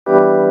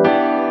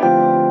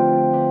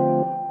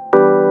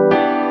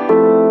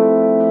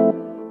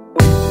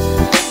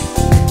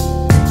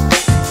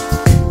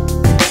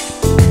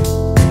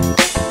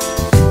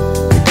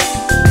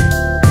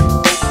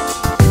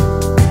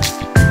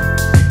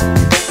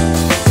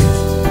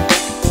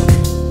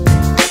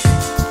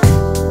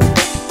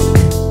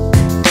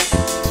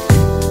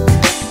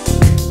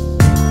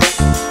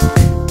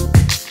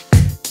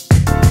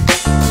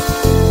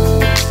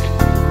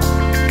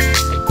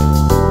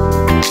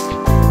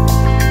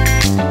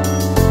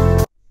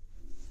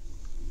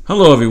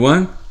Hello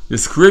everyone,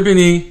 it's Caribbean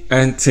E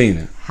and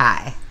Tina.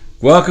 Hi.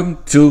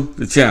 Welcome to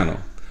the channel.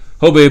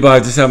 Hope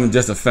everybody's just having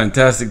a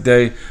fantastic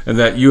day and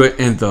that you are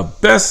in the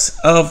best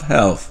of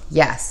health.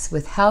 Yes,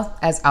 with health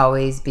as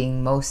always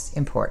being most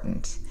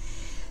important.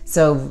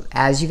 So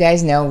as you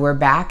guys know, we're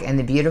back in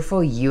the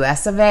beautiful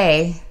US of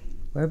A.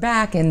 We're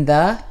back in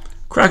the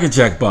Cracker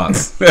Jack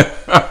box.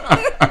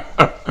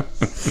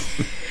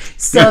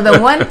 So the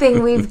one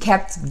thing we've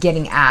kept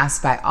getting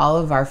asked by all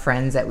of our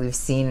friends that we've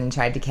seen and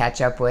tried to catch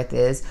up with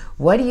is,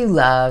 what do you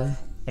love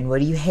and what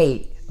do you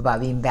hate about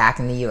being back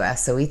in the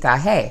US? So we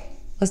thought, hey,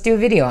 let's do a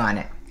video on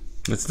it.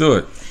 Let's do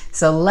it.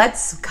 So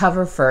let's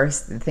cover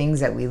first the things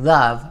that we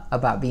love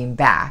about being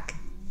back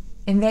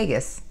in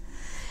Vegas.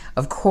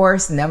 Of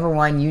course, number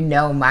one, you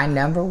know my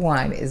number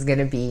one is going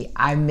to be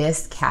I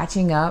missed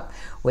catching up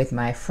with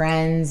my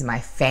friends, my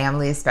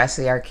family,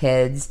 especially our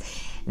kids,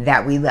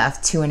 that we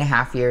left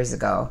 2.5 years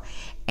ago.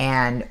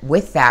 And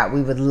with that,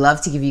 we would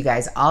love to give you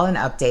guys all an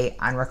update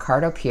on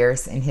Ricardo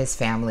Pierce and his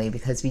family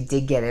because we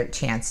did get a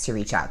chance to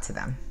reach out to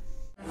them.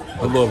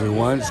 Hello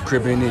everyone, it's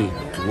Caribbean E.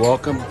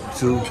 Welcome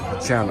to the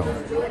channel.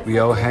 We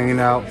are hanging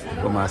out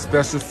with my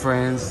special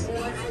friends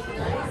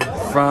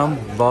from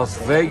Las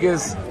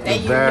Vegas,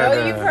 That Nevada.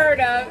 you know you've heard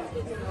of.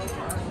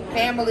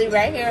 Family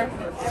right here.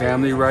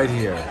 Family right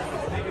here.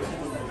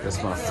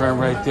 That's my friend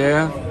right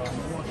there.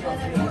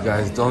 You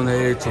guys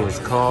donated to his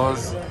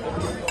cause,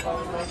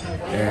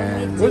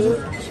 and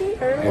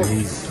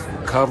he's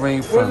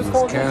recovering from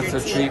his cancer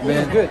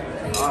treatment.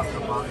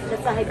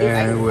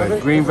 And we're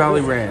at Green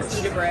Valley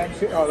Ranch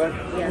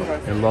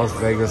in Las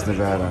Vegas,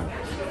 Nevada.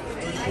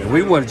 And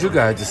we wanted you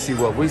guys to see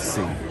what we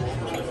see.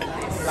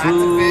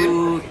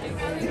 Food,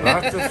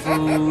 lots of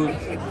food.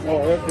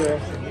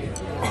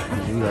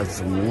 You got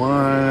some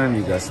wine,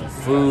 you got some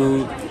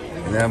food.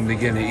 And I haven't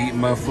begun to eat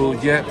my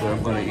food yet, but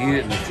I'm going to eat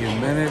it in a few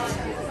minutes.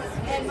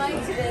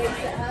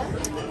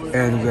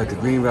 And we got the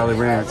Green Valley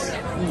Ranch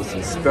with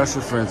some special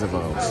friends of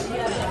ours.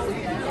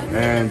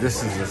 And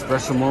this is a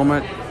special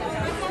moment.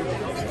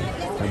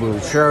 And we will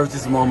cherish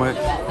this moment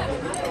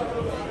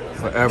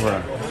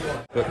forever.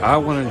 But I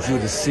wanted you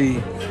to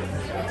see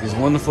these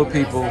wonderful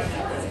people,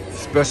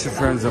 special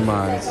friends of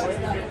mine,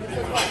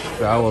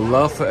 that I will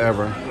love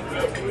forever,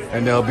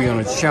 and they'll be on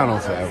the channel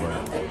forever.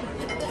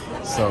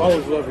 So,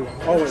 always love you.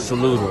 Always.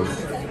 Salute them.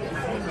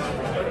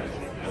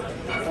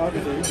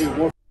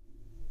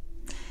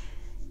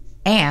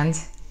 And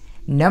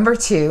number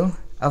two,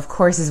 of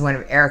course, is one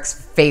of Eric's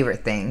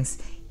favorite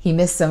things. He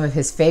missed some of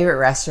his favorite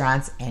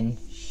restaurants and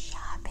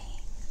shopping.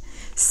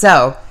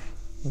 So,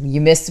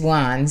 you missed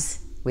Juan's.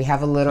 We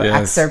have a little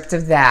excerpt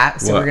of that.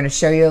 So we're going to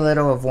show you a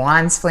little of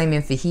Juan's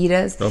Flaming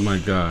Fajitas. Oh my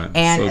God.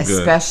 And so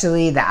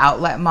especially the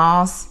outlet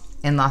malls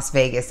in Las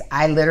Vegas.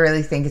 I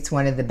literally think it's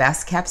one of the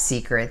best kept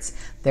secrets.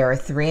 There are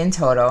 3 in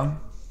total,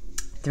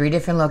 3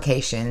 different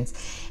locations,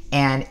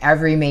 and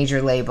every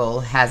major label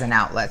has an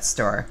outlet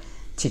store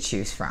to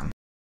choose from.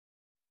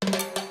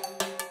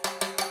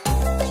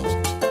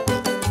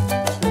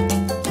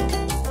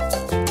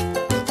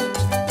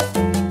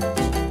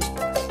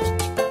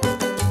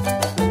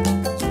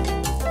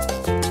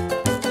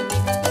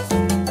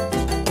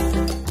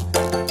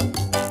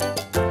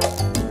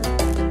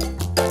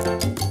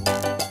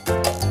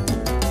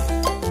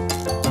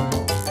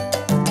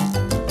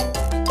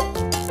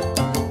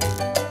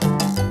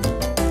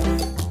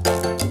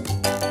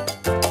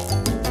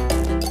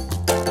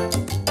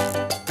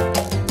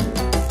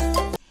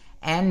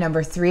 And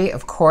number 3,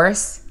 of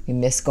course, we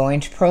miss going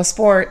to pro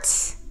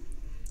sports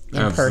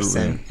in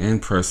person. In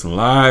person,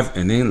 live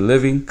and in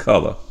living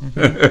color.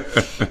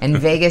 And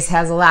Vegas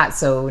has a lot.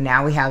 So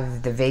now we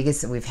have the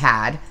Vegas that we've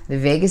had, the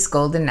Vegas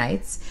Golden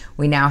Knights.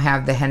 We now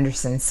have the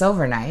Henderson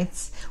Silver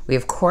Knights. We,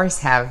 of course,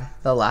 have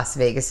the Las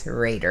Vegas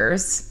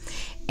Raiders.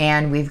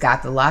 And we've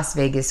got the Las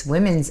Vegas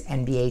women's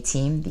NBA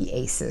team, the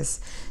Aces.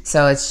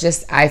 So it's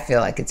just, I feel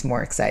like it's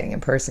more exciting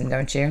in person,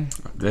 don't you?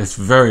 It's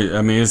very,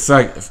 I mean, it's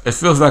like, it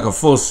feels like a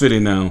full city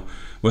now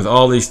with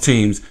all these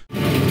teams.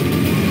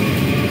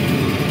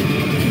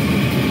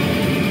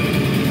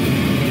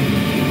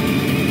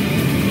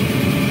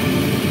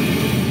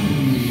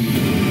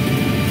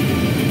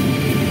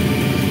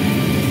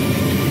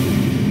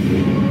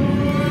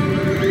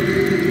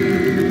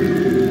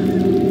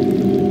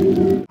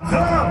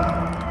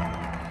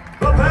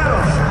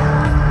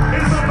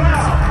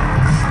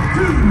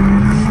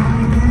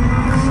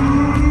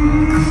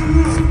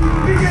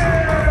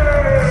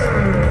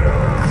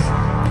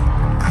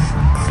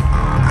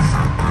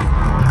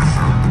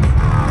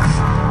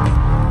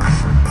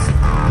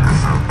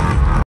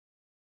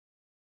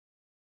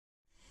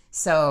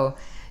 So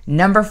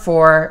number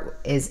 4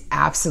 is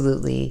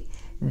absolutely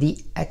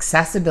the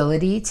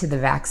accessibility to the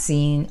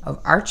vaccine of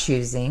our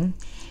choosing.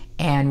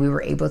 And we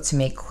were able to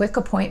make quick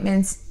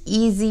appointments,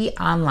 easy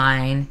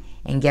online,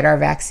 and get our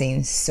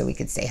vaccines so we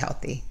could stay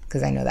healthy.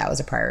 Because I know that was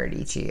a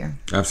priority to you.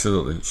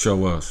 Absolutely, sure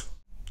was.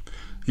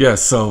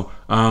 Yes, so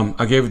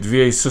I gave the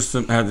VA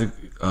system,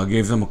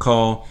 gave them a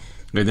call.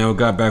 They never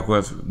got back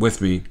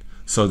with me.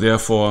 So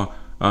therefore,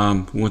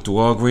 we went to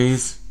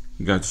Walgreens,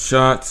 got the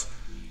shots,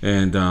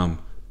 And I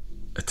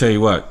tell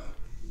you what,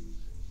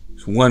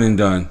 it's one and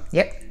done.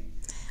 Yep.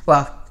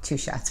 Well, 2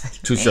 shots.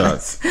 2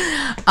 shots.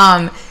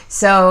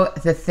 So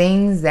the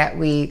things that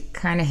we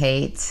kind of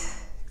hate,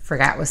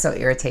 forgot was so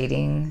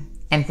irritating,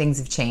 and things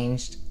have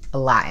changed a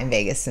lot in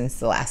Vegas since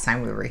the last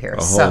time we were here.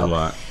 A whole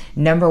lot.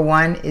 Number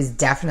one is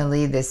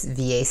definitely this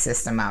VA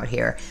system out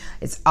here.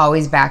 It's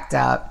always backed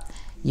up.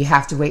 You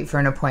have to wait for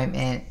an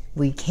appointment.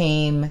 We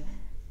came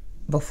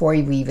before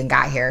we even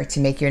got here to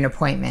make you an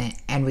appointment,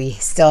 and we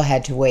still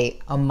had to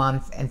wait a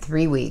month and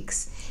 3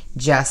 weeks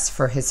just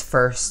for his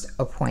first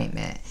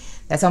appointment.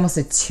 That's almost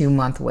a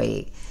 2-month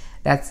wait.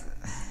 That's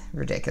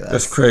ridiculous.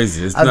 That's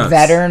crazy. It's a nuts.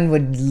 veteran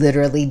would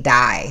literally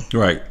die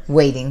right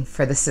waiting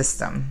for the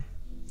system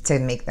to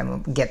make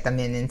them get them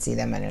in and see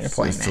them at an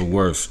appointment. It's the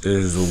worst. It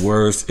is the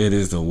worst. It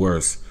is the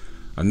worst.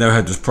 I never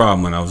had this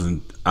problem when I was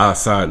living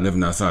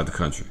outside the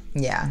country.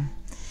 Yeah.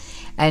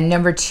 And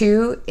number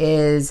 2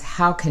 is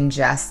how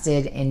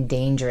congested and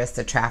dangerous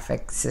the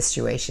traffic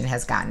situation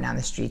has gotten on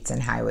the streets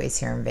and highways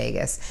here in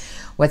Vegas.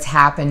 What's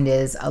happened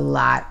is a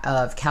lot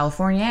of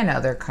California and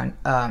other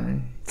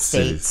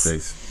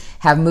states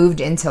have moved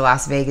into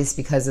Las Vegas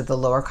because of the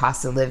lower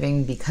cost of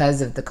living,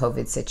 because of the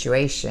COVID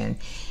situation,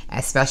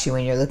 especially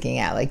when you're looking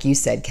at, like you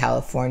said,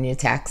 California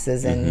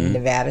taxes and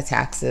Nevada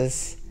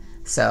taxes.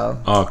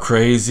 So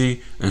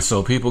crazy. And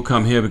so people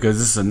come here because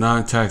this is a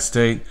non-tax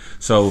state,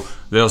 so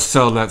they'll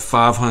sell that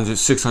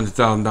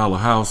 $500,000-$600,000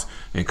 house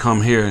and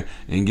come here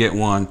and get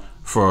one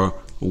for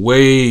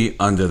way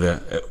under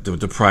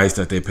the price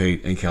that they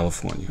paid in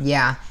California.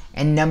 Yeah.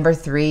 And number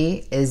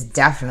 3 is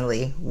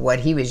definitely what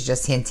he was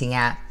just hinting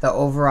at, the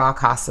overall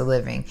cost of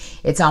living.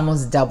 It's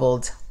almost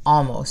doubled,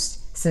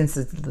 since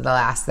the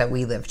last that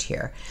we lived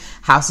here.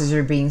 Houses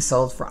are being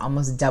sold for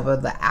almost double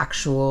the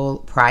actual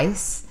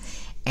price,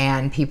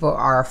 and people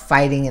are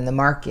fighting in the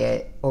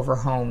market over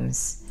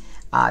homes.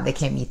 They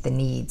can't meet the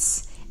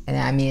needs. And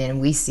I mean,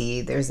 and we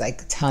see there's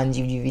like tons,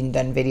 you've even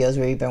done videos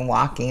where you've been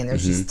walking and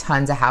there's just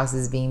tons of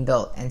houses being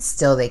built, and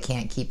still they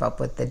can't keep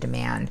up with the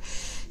demand.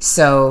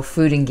 So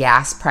food and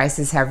gas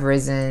prices have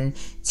risen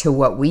to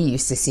what we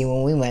used to see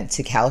when we went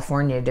to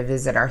California to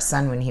visit our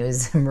son when he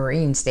was a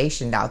Marine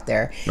stationed out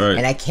there. Right.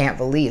 And I can't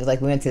believe, like,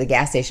 we went to the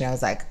gas station, I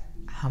was like,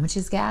 how much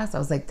is gas? I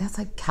was like, that's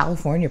like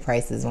California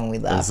prices when we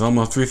left. It's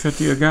almost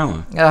 $3.50 a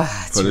gallon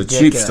for the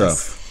cheap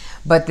stuff.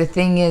 But the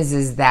thing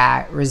is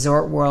that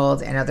Resort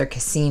World and other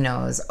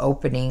casinos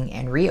opening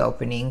and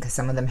reopening, because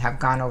some of them have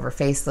gone over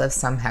facelifts,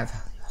 some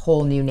have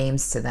whole new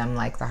names to them,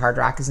 like the Hard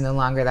Rock is no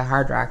longer the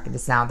Hard Rock, it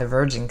is now the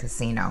Virgin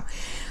Casino.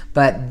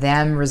 But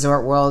them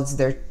Resort Worlds,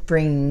 they're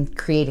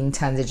creating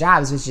tons of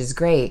jobs, which is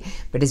great,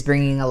 but it's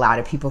bringing a lot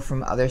of people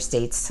from other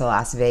states to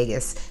Las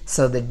Vegas,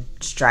 so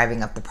it's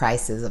driving up the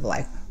prices of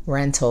like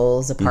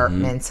rentals,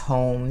 apartments,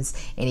 homes,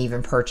 and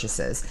even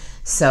purchases.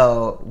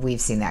 So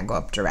we've seen that go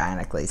up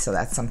dramatically. So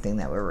that's something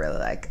that we're really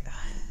like,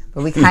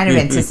 but we kind of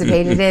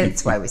anticipated it.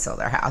 It's why we sold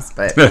our house.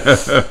 But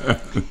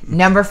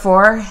number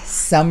 4,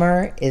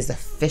 summer is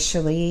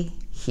officially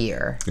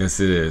here. Yes,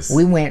 it is.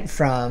 We went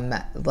from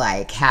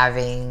like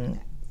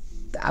having,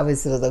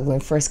 when we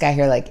first got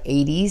here, like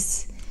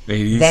 80s.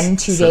 Then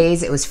 2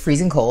 days, it was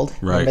freezing cold.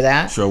 Right. Remember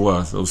that? Sure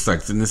was. It was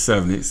like in the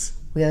 70s.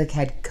 We like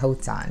had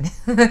coats on.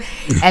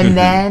 And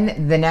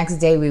then the next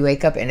day we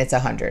wake up and it's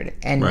 100.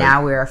 And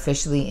now we're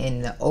officially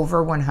in the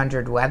over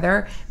 100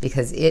 weather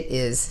because it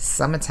is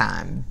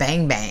summertime.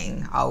 Bang,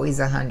 bang. Always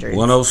 100.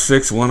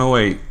 106,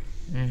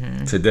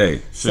 108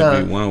 today.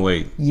 Should be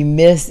 108. You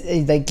miss,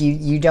 like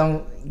you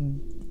don't,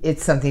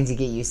 it's something to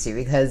get used to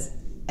because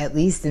at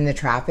least in the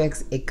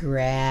tropics, it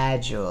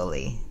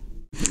gradually.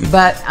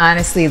 But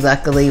honestly,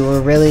 luckily,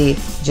 we're really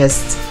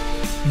just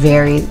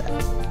very,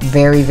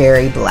 very,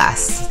 very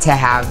blessed to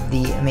have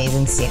the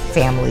amazing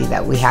family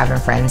that we have and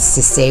friends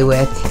to stay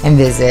with and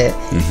visit.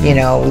 You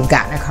know, we've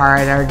gotten a car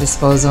at our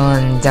disposal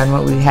and done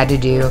what we've had to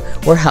do.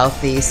 We're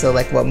healthy, so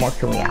like, what more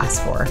can we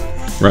ask for?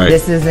 Right.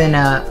 This isn't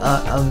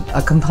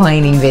a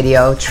complaining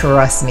video.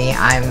 Trust me,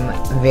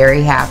 I'm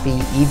very happy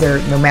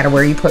no matter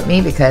where you put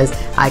me, because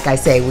like I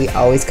say, we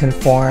always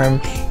conform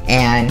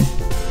and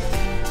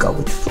go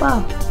with the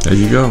flow. There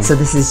you go. So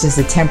this is just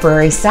a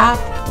temporary stop.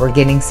 We're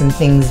getting some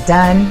things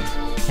done,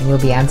 and we'll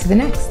be on to the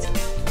next.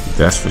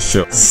 That's for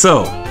sure.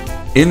 So,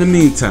 in the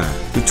meantime,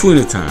 between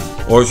the time,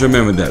 always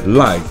remember that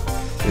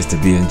life is to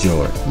be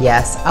enjoyed.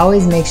 Yes,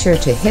 always make sure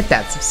to hit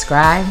that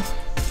subscribe,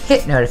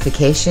 hit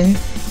notification,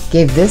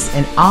 give this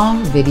and all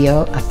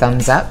video a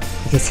thumbs up,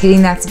 because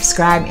hitting that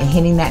subscribe and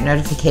hitting that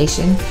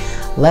notification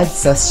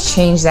lets us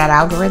change that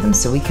algorithm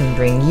so we can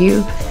bring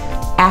you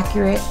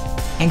accurate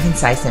and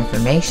concise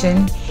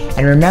information.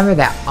 And remember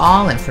that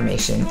all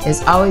information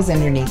is always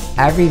underneath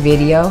every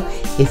video.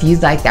 If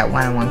you'd like that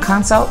one-on-one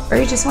consult or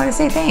you just want to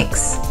say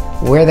thanks,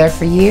 we're there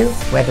for you,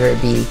 whether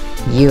it be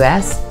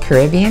US,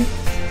 Caribbean,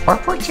 or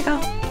Portugal.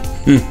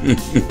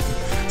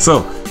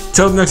 So,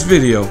 till the next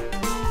video,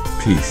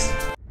 peace.